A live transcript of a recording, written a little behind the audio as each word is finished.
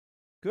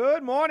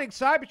Good morning,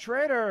 cyber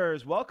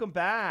traders. Welcome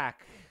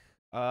back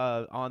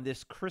on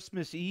this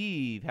Christmas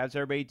Eve. How's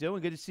everybody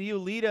doing? Good to see you,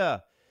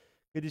 Lita.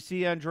 Good to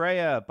see you,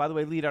 Andrea. By the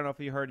way, Lita, I don't know if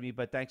you heard me,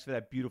 but thanks for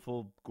that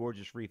beautiful,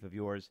 gorgeous wreath of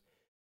yours.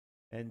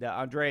 And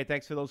Andrea,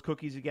 thanks for those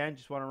cookies again.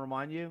 Just want to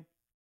remind you,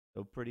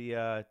 so pretty.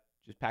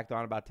 Just packed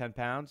on about 10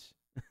 pounds.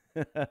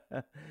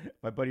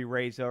 My buddy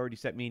Ray's already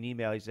sent me an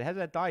email. He said, "How's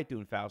that diet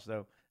doing,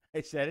 Fausto?"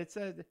 I said,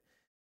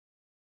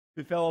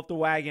 It fell off the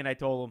wagon." I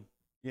told him,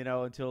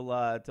 until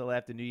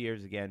after New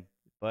Year's again.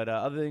 But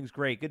other things,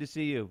 great. Good to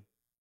see you.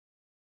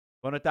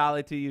 Buon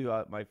Natale to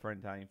you, my friend,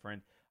 Italian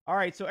friend. All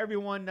right, so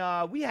everyone,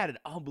 we had an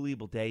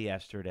unbelievable day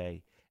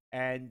yesterday,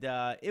 and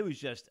it was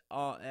just,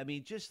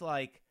 just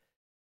like,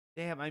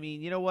 damn.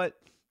 You know what?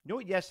 You know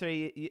what?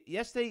 Yesterday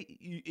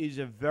is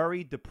a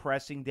very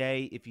depressing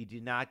day if you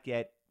did not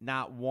get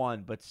not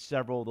one but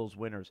several of those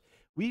winners.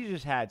 We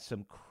just had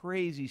some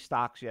crazy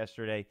stocks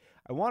yesterday.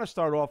 I want to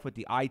start off with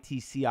the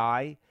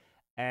ITCI.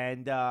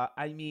 And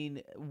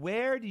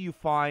where do you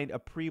find a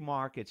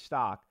pre-market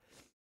stock?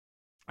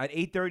 At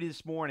 8:30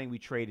 this morning, we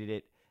traded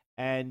it,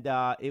 and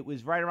it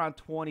was right around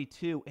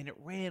 22, and it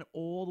ran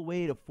all the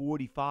way to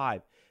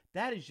 45.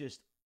 That is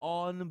just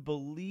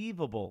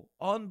unbelievable,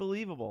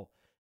 unbelievable.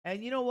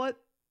 And you know what?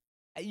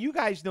 You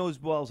guys know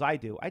as well as I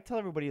do. I tell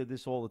everybody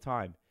this all the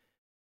time.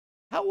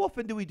 How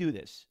often do we do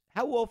this?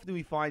 How often do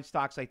we find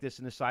stocks like this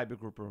in the cyber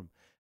group room?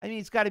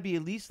 It's got to be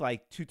at least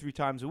like 2-3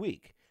 times a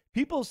week.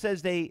 People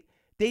says they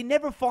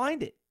never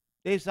find it.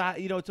 It's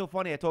so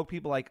funny. I talk to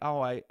people like,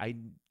 oh, I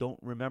don't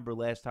remember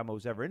last time I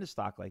was ever in a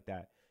stock like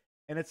that.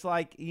 And it's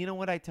like, you know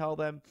what I tell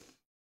them?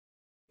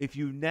 If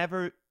you've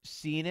never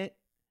seen it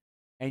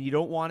and you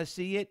don't want to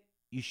see it,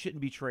 you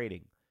shouldn't be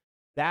trading.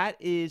 That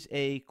is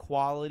a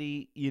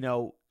quality,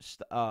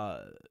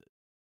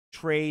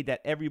 trade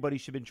that everybody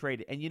should have been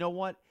trading. And you know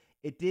what?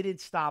 It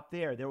didn't stop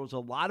there. There was a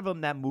lot of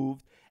them that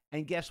moved.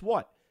 And guess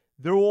what?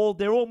 They're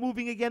all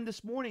moving again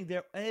this morning.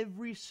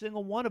 Every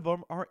single one of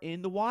them are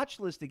in the watch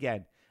list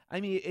again.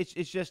 It's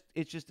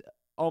just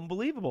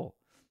unbelievable.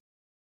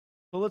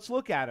 So let's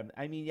look at them.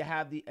 You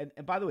have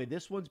and by the way,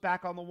 this one's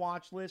back on the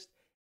watch list.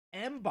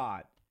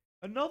 MBOT,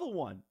 another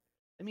one.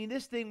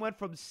 This thing went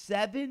from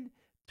 7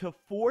 to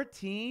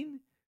 14.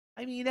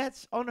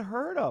 That's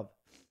unheard of.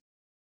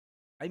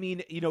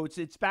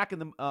 It's back in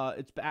the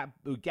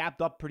it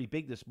gapped up pretty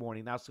big this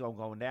morning. Now it's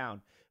going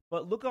down.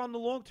 But look on the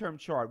long-term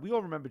chart. We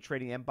all remember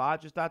trading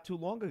MBOT just not too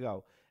long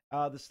ago.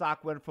 The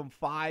stock went from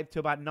 5 to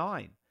about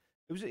 9.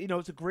 It was,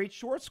 it's a great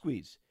short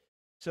squeeze.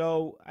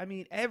 So,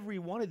 every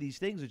one of these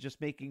things is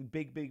just making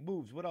big, big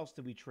moves. What else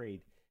did we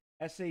trade?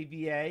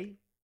 SAVA,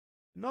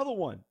 another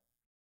one.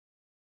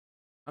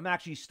 I'm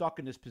actually stuck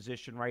in this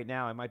position right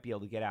now. I might be able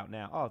to get out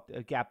now. Oh,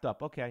 it gapped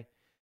up. Okay.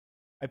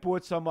 I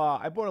bought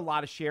a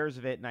lot of shares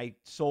of it, and I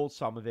sold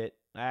some of it.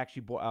 I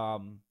actually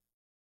bought,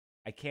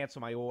 I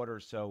canceled my order,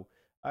 so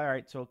all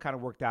right, so it kind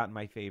of worked out in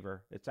my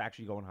favor. It's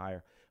actually going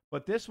higher.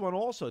 But this one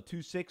also,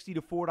 $2.60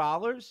 to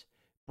 $4,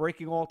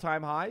 breaking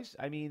all-time highs.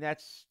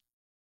 That's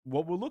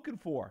what we're looking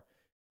for.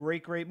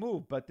 Great, great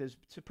move, but there's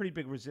some pretty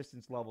big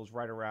resistance levels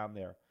right around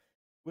there.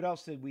 What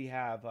else did we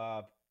have?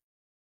 Rite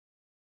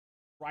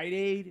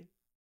Aid,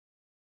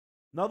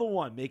 another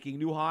one making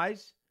new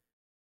highs.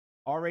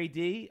 RAD,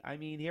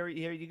 here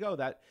you go.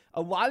 That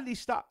a lot of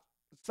these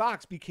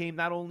stocks became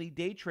not only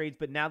day trades,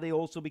 but now they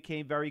also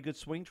became very good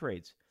swing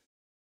trades.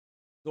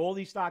 So all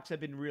these stocks have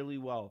been really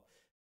well.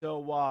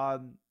 So,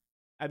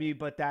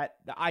 but the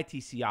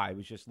ITCI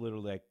was just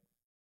literally like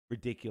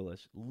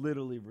ridiculous,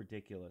 literally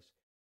ridiculous.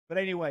 But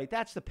anyway,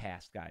 that's the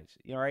past, guys.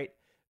 All right.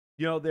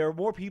 There are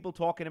more people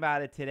talking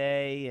about it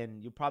today,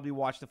 and you'll probably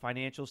watch the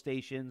financial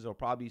stations or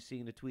probably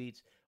seeing the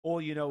tweets. All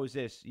you know is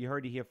this. You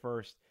heard it here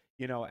first,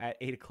 at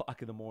 8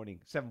 o'clock in the morning,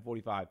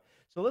 7:45.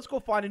 So let's go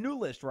find a new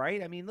list,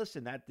 right?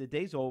 Listen, the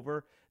day's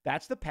over.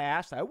 That's the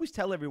past. I always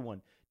tell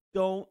everyone,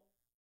 don't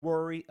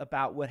worry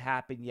about what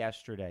happened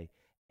yesterday.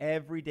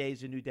 Every day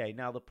is a new day.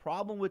 Now, the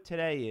problem with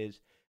today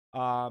is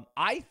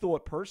I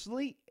thought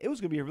personally it was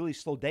going to be a really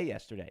slow day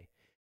yesterday.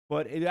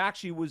 But it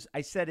actually was,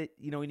 I said it,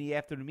 in the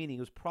afternoon meeting, it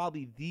was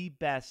probably the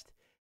best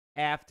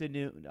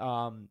afternoon,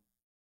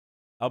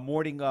 a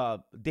morning,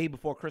 day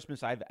before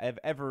Christmas I've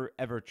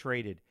ever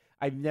traded.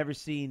 I've never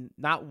seen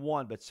not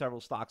one, but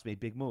several stocks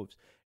make big moves.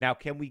 Now,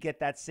 can we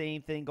get that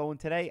same thing going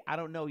today? I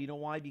don't know. You know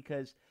why?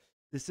 Because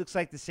this looks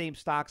like the same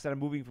stocks that are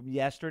moving from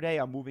yesterday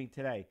are moving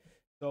today.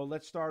 So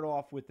let's start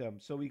off with them.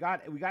 So we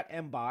got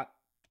MBOT.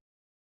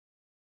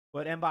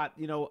 But MBOT,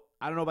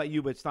 I don't know about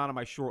you, but it's not on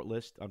my short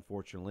list,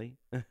 unfortunately.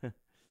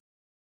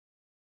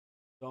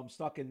 So I'm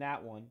stuck in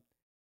that one.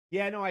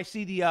 Yeah, no, I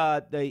see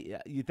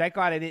thank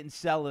God I didn't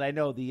sell it. I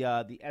know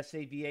the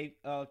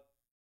SAVA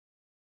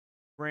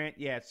grant,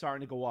 yeah, it's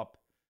starting to go up.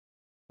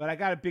 But I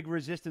got a big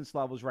resistance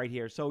levels right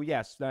here. So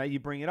yes, now you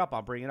bring it up,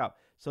 I'll bring it up.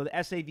 So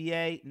the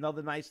SAVA,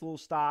 another nice little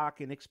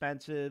stock,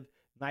 inexpensive,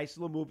 nice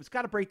little move. It's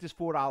got to break this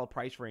 $4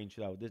 price range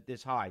though,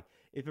 this high.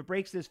 If it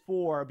breaks this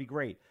 4, it'd be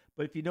great.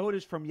 But if you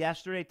notice from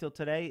yesterday till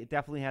today, it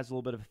definitely has a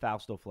little bit of a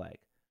Fausto flag.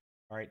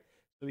 All right.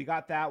 So we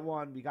got that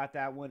one. We got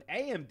that one.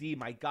 AMD,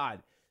 my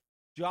God.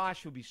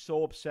 Josh would be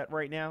so upset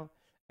right now.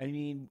 I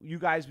mean, you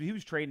guys, he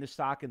was trading the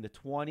stock in the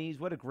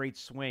 20s. What a great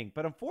swing.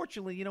 But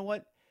unfortunately, you know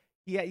what?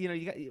 Yeah,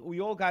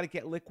 we all got to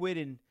get liquid,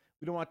 and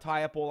we don't want to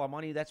tie up all our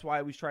money. That's why I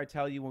always try to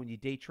tell you when you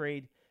day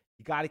trade,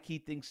 you got to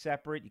keep things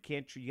separate. You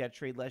got to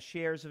trade less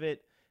shares of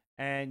it,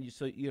 and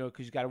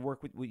because you got to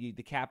work with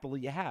the capital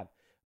you have.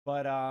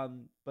 But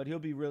he'll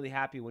be really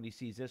happy when he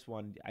sees this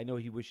one. I know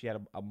he wish he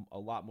had a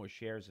lot more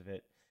shares of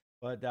it,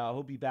 but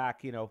he'll be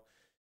back.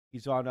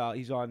 He's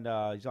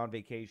on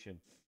vacation.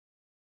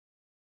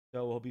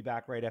 So he'll be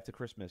back right after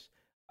Christmas.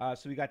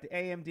 So we got the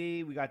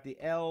AMD, we got the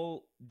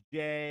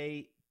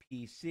LJPC,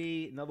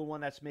 another one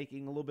that's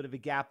making a little bit of a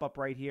gap up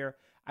right here.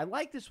 I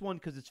like this one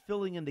because it's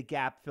filling in the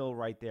gap fill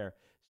right there.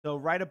 So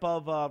right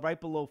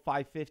below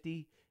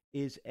 550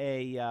 is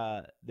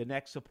the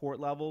next support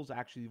levels,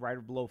 actually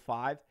right below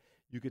 5.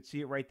 You could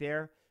see it right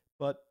there.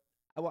 But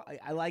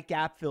I like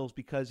gap fills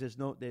because it's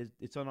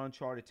on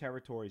uncharted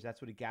territories.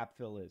 That's what a gap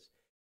fill is.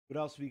 What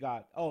else we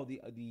got? Oh,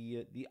 the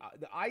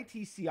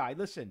ITCI.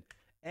 Listen.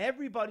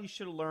 Everybody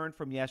should have learned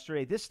from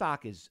yesterday. This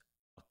stock is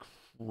a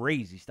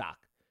crazy stock.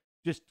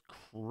 Just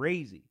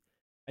crazy.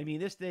 I mean,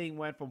 this thing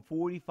went from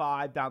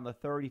 45 down to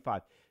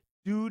 35.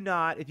 If you're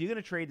going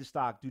to trade the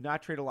stock, do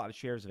not trade a lot of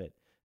shares of it.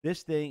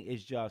 This thing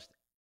is just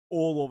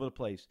all over the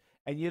place.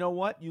 And you know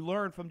what? You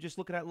learn from just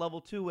looking at level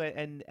 2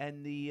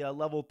 and the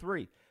level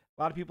 3. A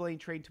lot of people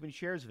ain't trading too many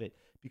shares of it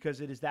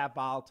because it is that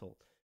volatile.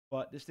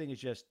 But this thing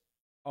is just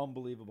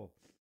unbelievable.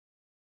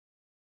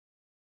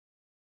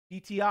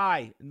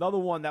 PTI, another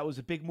one that was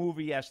a big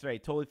mover yesterday.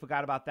 Totally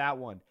forgot about that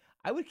one.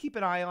 I would keep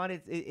an eye on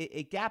it.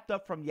 It gapped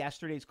up from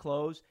yesterday's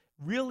close.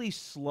 Really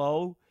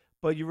slow,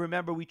 but you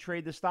remember we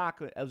traded the stock.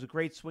 It was a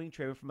great swing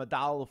trade from $1 to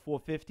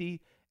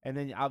 $4.50, and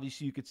then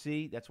obviously you could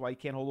see that's why you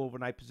can't hold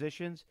overnight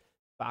positions.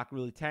 Stock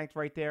really tanked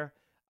right there,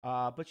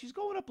 but she's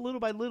going up little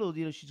by little.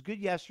 She's good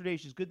yesterday.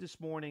 She's good this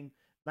morning.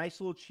 Nice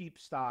little cheap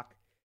stock.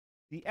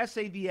 The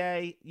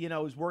SAVA,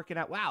 is working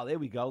out. Wow, there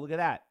we go. Look at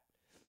that.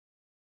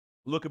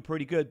 Looking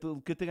pretty good.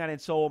 Good thing I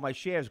didn't sell all my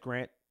shares,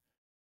 Grant.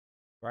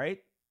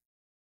 Right?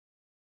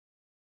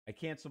 I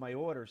canceled my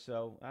order,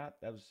 so that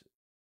was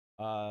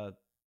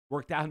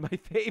worked out in my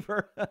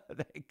favor.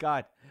 Thank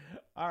God.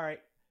 All right.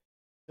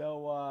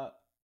 So,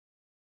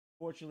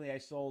 fortunately, I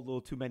sold a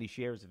little too many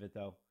shares of it,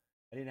 though.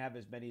 I didn't have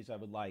as many as I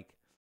would like.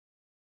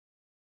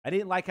 I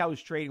didn't like how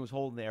his trading was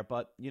holding there,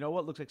 but you know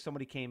what? Looks like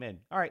somebody came in.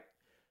 All right.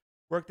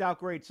 Worked out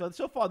great. So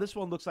far, this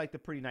one looks like the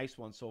pretty nice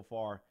one so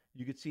far.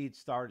 You could see it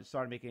started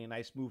making a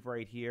nice move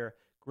right here.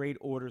 Great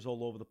orders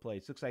all over the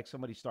place. Looks like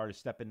somebody started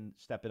stepping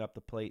up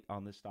the plate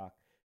on this stock.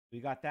 We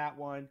got that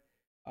one.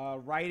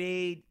 Rite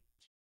Aid,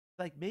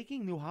 like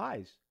making new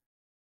highs.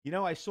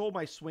 I sold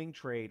my swing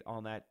trade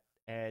on that,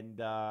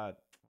 and I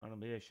don't know,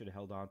 maybe I should have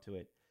held on to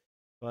it.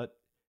 But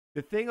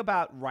the thing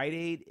about Rite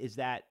Aid is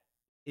that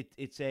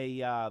it's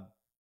a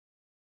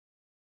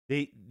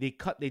they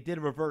did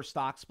a reverse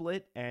stock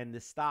split, and the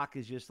stock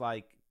is just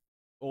like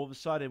all of a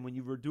sudden when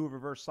you do a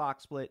reverse stock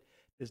split,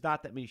 there's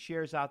not that many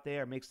shares out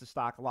there. It makes the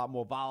stock a lot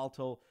more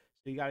volatile,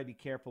 so you got to be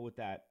careful with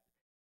that.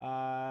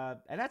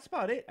 And that's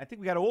about it. I think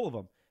we got all of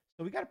them.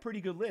 So we got a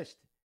pretty good list.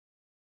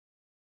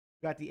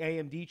 We got the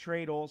AMD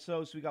trade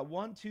also. So we got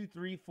 1, 2,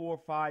 3, 4,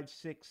 5,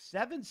 6,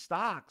 7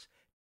 stocks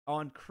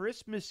on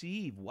Christmas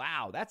Eve.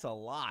 Wow, that's a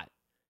lot.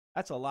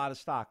 That's a lot of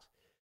stocks.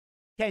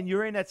 Ken,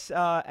 you're in at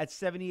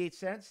 78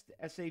 cents,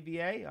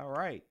 SAVA. All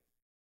right.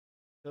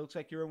 So it looks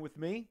like you're in with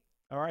me.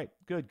 All right.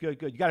 Good. You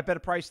got a better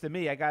price than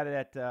me. I got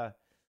it at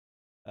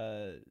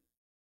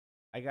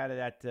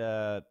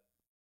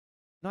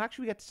no,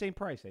 actually we got the same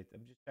price.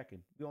 I'm just checking.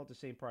 We all have the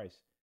same price.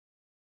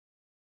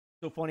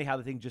 So funny how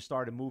the thing just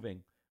started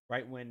moving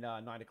right when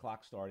 9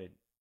 o'clock started.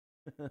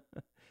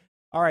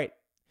 All right.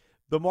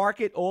 The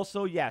market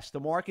also, yes, the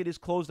market is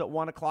closed at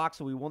 1 o'clock,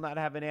 so we will not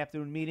have an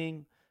afternoon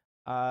meeting.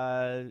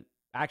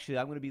 Actually,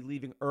 I'm going to be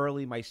leaving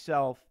early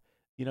myself.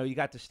 You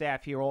got the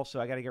staff here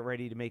also. I got to get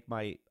ready to make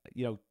my,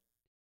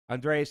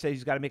 Andrea says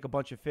he's got to make a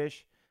bunch of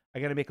fish. I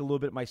got to make a little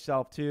bit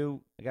myself,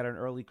 too. I got an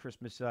early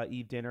Christmas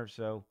Eve dinner,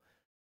 so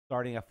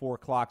starting at 4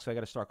 o'clock, so I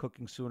got to start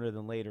cooking sooner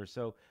than later.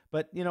 So,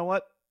 but you know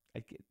what?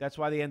 That's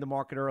why they end the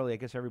market early. I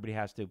guess everybody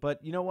has to. But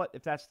you know what?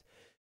 If that's,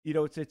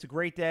 it's a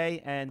great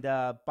day. And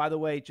by the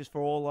way, just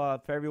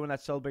for everyone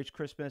that celebrates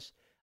Christmas,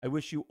 I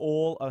wish you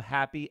all a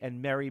happy and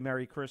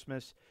merry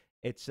Christmas.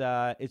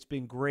 It's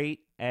been great.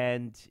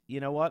 And you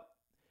know what?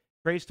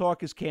 Trey's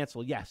Talk is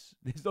canceled. Yes,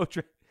 there's no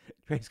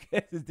Trey's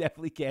is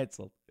definitely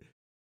canceled.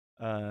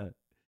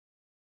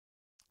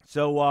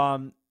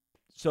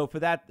 So for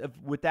that,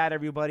 with that,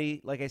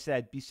 everybody, like I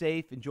said, be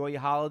safe, enjoy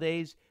your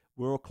holidays.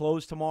 We're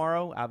closed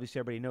tomorrow. Obviously,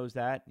 everybody knows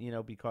that,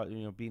 because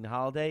being the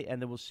holiday,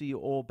 and then we'll see you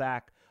all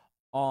back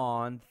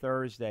on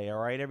Thursday. All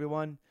right,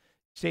 everyone.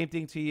 Same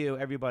thing to you,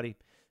 everybody.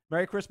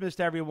 Merry Christmas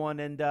to everyone,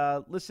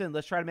 and listen,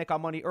 let's try to make our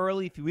money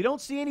early. If we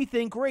don't see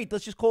anything, great.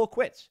 Let's just call it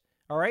quits.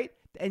 All right,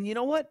 and you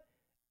know what?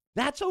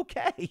 That's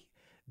okay.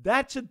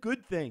 That's a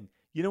good thing.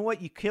 You know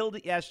what? You killed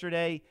it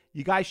yesterday.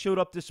 You guys showed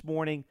up this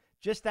morning.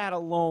 Just that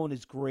alone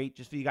is great,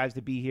 just for you guys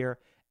to be here.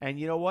 And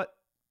you know what?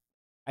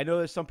 I know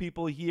there's some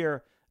people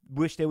here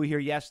wish they were here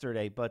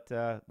yesterday, but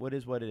what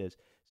is what it is.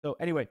 So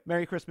anyway,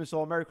 Merry Christmas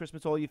all. Merry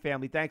Christmas to all you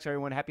family. Thanks,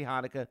 everyone. Happy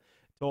Hanukkah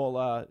to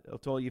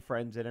all your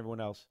friends and everyone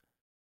else.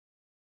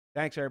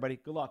 Thanks, everybody.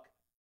 Good luck.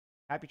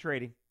 Happy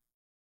trading.